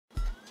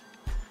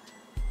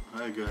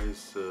Hi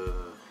guys,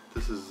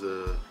 this is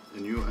a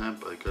new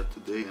amp I got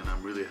today and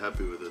I'm really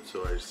happy with it.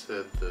 So I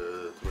said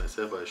to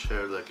myself I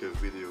share like a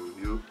video with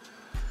you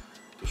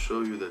to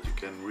show you that you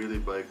can really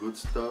buy good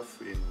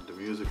stuff in the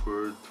music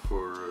world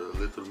for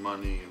little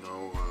money, you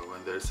know,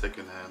 when they're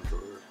secondhand.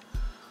 Or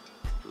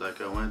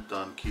like I went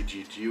on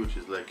Kijiji, which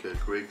is like a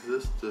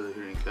Craigslist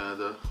here in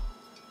Canada,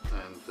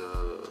 and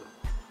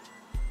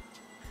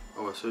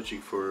I was searching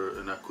for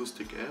an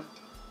acoustic amp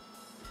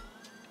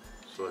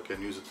so I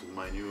can use it in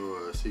my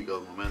new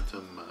Seagull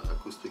Momentum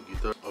acoustic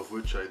guitar, of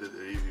which I did a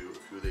review a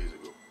few days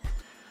ago.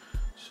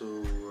 So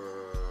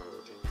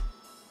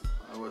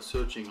I was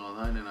searching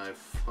online and I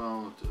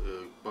found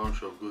a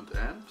bunch of good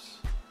amps.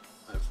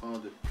 I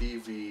found a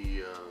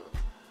PV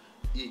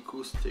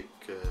Acoustic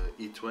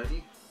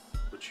E20,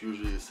 which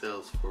usually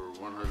sells for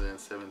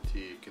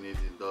 170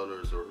 Canadian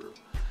dollars, or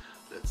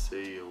let's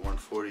say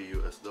 140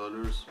 US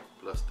dollars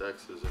plus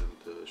taxes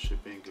and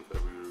shipping if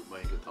ever you're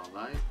buying it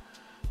online.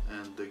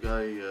 And the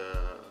guy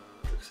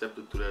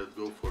accepted to let it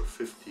go for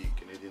 50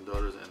 Canadian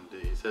dollars, and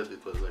he said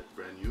it was like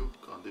brand new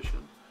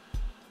condition.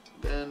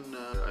 Then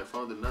I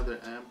found another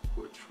amp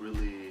which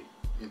really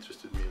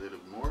interested me a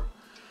little more,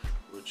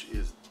 which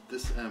is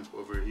this amp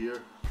over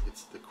here.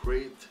 It's the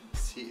Crate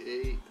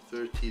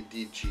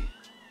CA30DG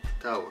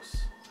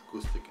Taos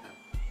acoustic amp,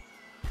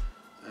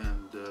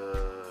 and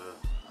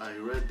I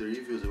read the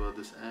reviews about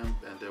this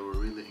amp and they were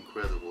really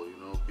incredible. You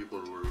know, people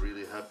were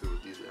really happy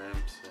with these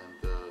amps,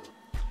 and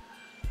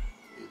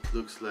it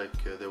looks like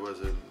there was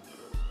an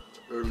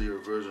earlier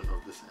version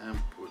of this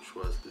amp which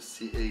was the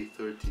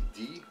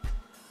CA30D,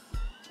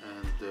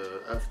 and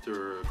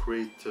after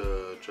Crate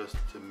just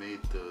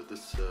made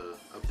this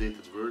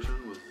updated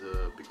version was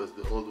because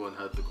the old one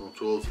had the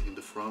controls in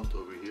the front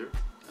over here,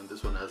 and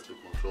this one has the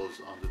controls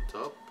on the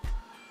top,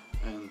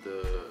 and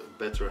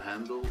better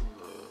handle,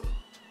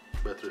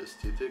 better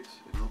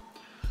aesthetics, you know.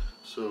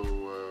 So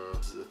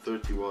it's a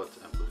 30-watt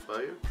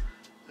amplifier,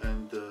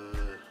 and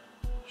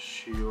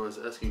she was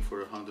asking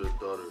for $100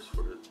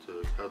 for it,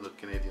 100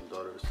 Canadian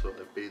dollars. So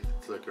I paid,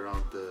 it's like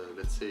around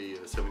let's say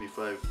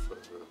 75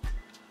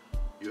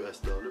 US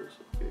dollars,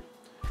 okay,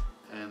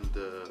 and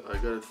I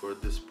got it for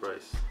this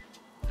price.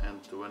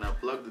 And when I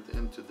plugged it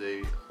in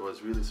today, I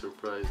was really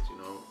surprised. You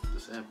know,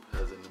 this amp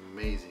has an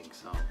amazing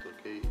sound,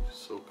 okay, it's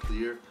so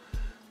clear,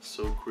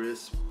 so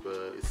crisp.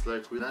 It's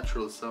like the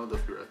natural sound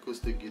of your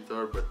acoustic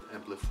guitar but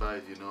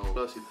amplified, you know.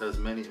 Plus it has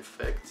many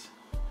effects,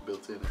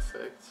 built-in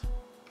effects.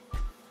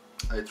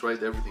 I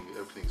tried everything,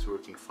 everything's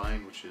working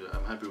fine, which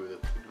I'm happy with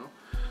it, you know.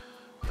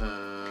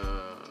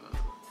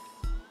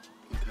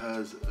 It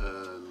has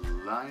a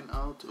line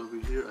out over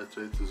here. I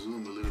tried to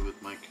zoom a little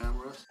bit my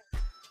cameras.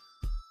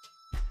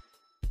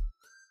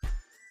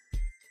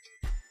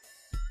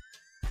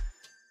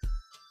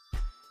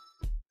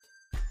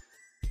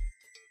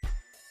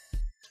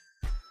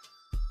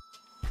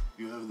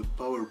 You have the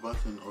power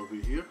button over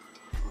here,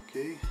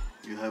 okay.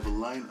 You have a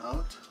line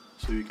out,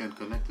 so you can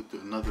connect it to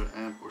another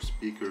amp or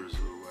speakers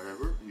or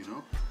whatever, you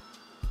know.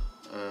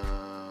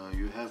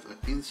 You have an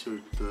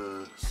insert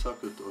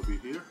socket over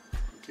here,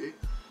 okay.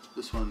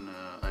 This one,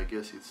 I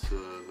guess it's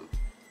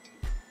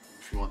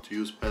if you want to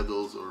use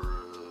pedals or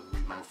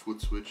you know,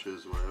 foot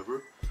switches,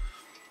 whatever.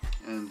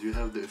 And you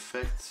have the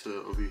effects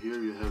over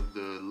here. You have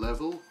the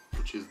level,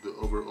 which is the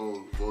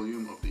overall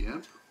volume of the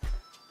amp,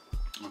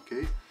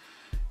 okay.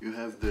 You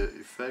have the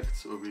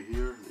effects over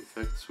here, the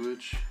effect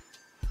switch.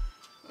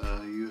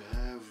 You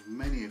have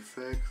many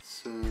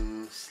effects,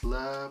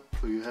 slap,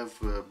 you have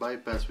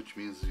bypass, which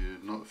means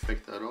no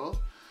effect at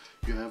all.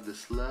 You have the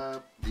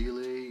slap,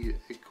 delay,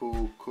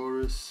 echo,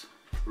 chorus,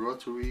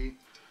 rotary,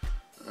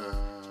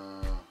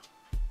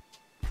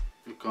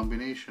 a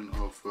combination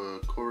of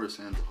chorus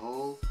and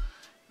hall,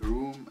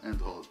 room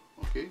and hall,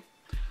 okay.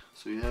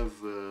 So you have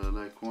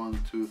like 1,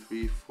 2,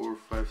 3, 4,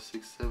 5,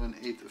 6, 7,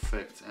 8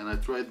 effects, and I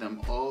tried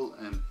them all,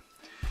 and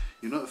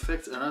you know,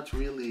 effects are not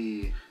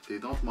really, they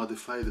don't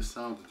modify the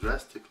sound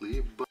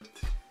drastically,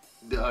 but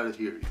they are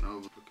here, you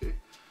know, okay.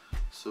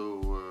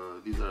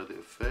 So these are the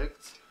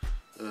effects.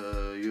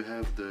 You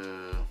have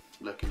the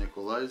like an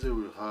equalizer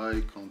with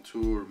high,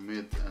 contour,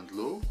 mid and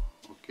low,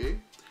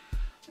 okay.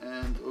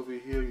 And over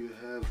here you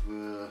have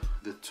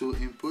the two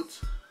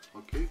inputs,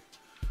 okay.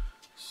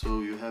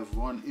 So you have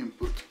one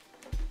input,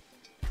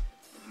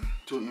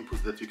 two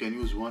inputs that you can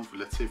use, one for,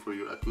 let's say, for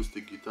your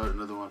acoustic guitar,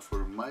 another one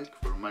for a mic,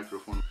 for a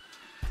microphone.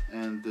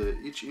 And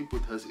each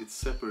input has its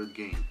separate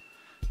gain.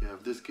 You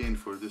have this gain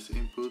for this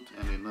input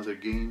and another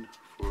gain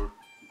for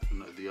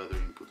the other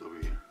input over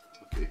here,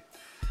 okay.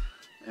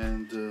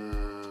 And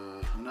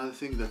another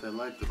thing that I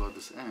liked about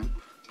this amp,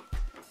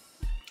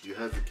 you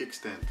have a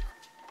kickstand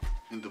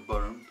in the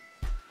bottom.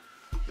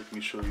 Let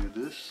me show you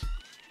this.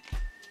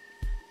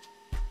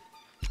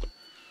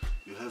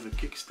 You have a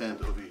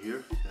kickstand over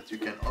here that you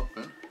can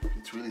open.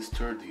 It's really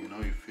sturdy, you know,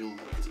 you feel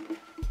that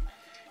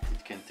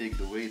it can take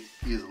the weight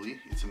easily.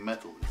 It's a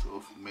metal, it's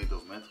all made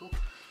of metal,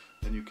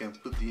 and you can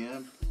put the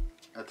amp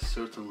at a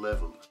certain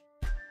level,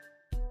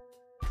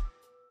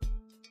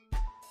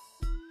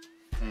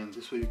 and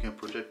this way you can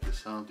project the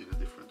sound in a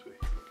different way,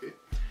 okay.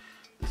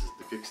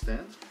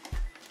 kickstand,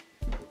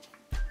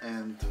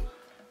 and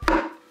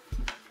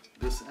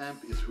this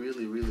amp is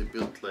really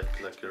built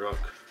like a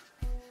rock.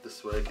 This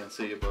is what I can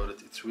say about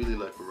it. It's really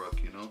like a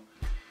rock, you know.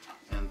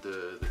 And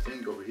the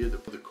thing over here,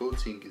 the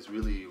coating is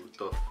really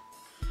tough.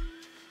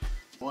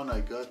 One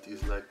I got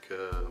is like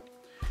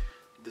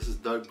this is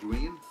dark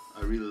green.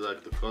 I really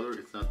like the color.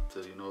 It's not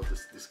you know,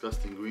 this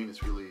disgusting green.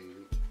 It's really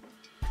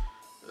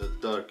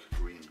dark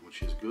green,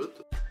 which is good.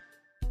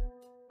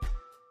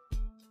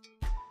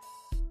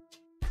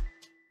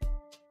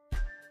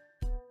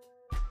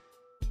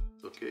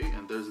 Okay,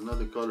 and there's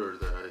another color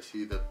that I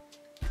see that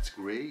it's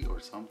gray or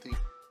something.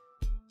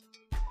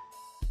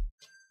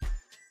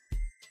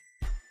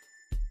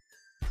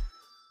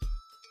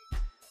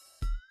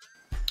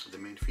 The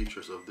main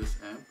features of this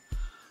amp.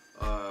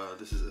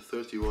 This is a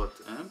 30-watt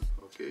amp.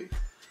 Okay,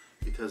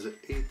 it has an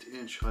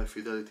 8-inch high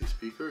fidelity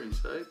speaker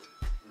inside,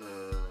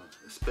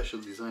 a special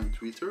design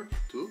tweeter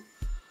too.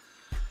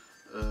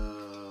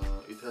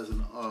 It has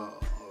an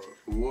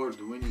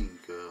award-winning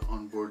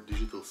onboard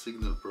digital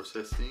signal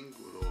processing,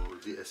 or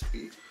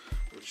DSP,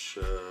 which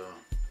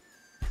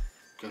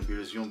can be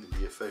resumed in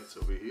the effects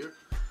over here,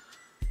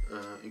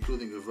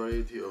 including a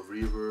variety of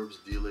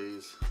reverbs,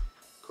 delays,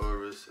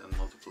 chorus and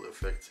multiple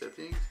effect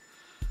settings.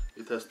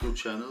 It has 2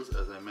 channels,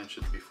 as I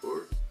mentioned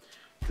before,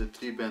 the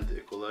 3-band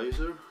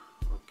equalizer,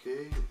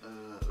 okay,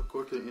 a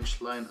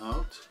 1/4-inch line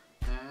out,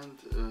 and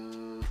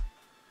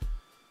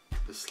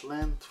the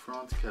slant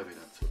front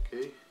cabinet,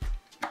 okay,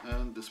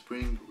 and the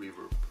spring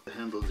reverb. The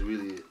handle is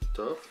really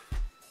tough.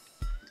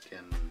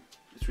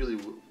 It's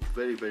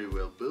really very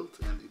well built,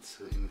 and it's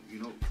you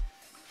know,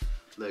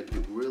 like the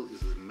grill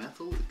is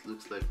metal. It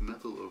looks like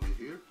metal over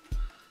here.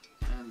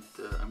 And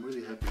I'm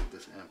really happy with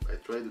this amp. I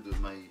tried it with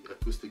my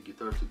acoustic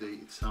guitar today.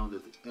 It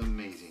sounded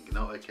amazing.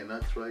 Now I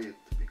cannot try it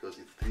because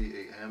it's 3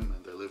 AM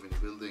and I live in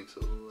a building,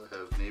 so I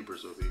have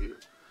neighbors over here.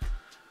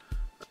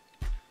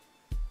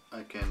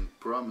 I can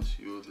promise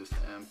you this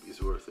amp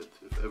is worth it.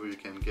 If ever you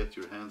can get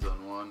your hands on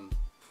one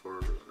for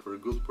a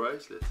good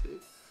price, let's say,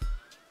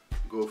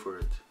 go for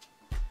it.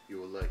 You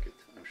will like it,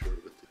 I'm sure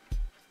of it.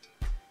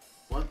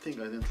 One thing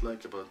I didn't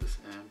like about this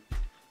amp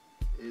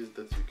is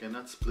that you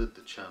cannot split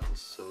the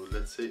channels. So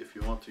let's say if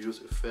you want to use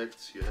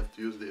effects, you have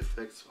to use the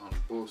effects on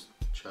both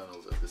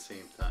channels at the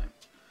same time.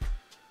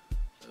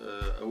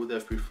 I would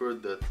have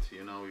preferred that,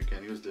 you know, you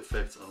can use the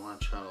effects on one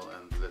channel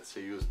and let's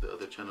say use the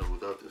other channel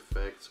without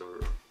effects, or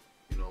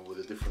you know, with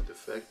a different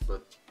effect.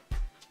 But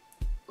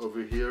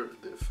over here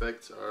the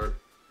effects are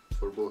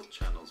for both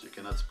channels. You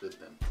cannot split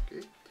them.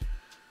 Okay,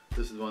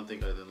 this is one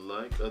thing I didn't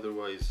like.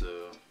 Otherwise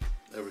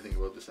everything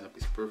about this amp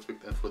is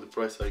perfect, and for the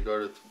price I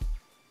got it,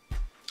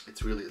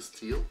 it's really a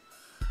steal.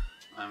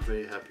 I'm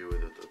very happy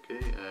with it.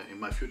 Okay, in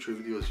my future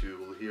videos you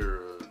will hear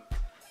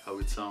how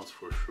it sounds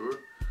for sure.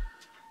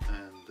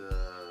 And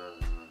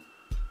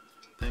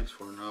thanks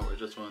for now. I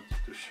just wanted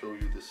to show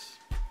you this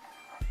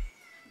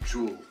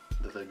jewel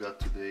that I got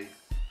today.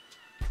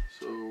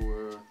 So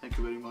thank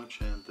you very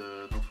much, and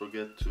don't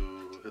forget to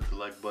hit the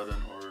like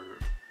button or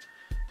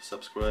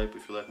subscribe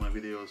if you like my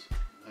videos,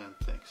 and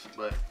thanks.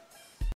 Bye.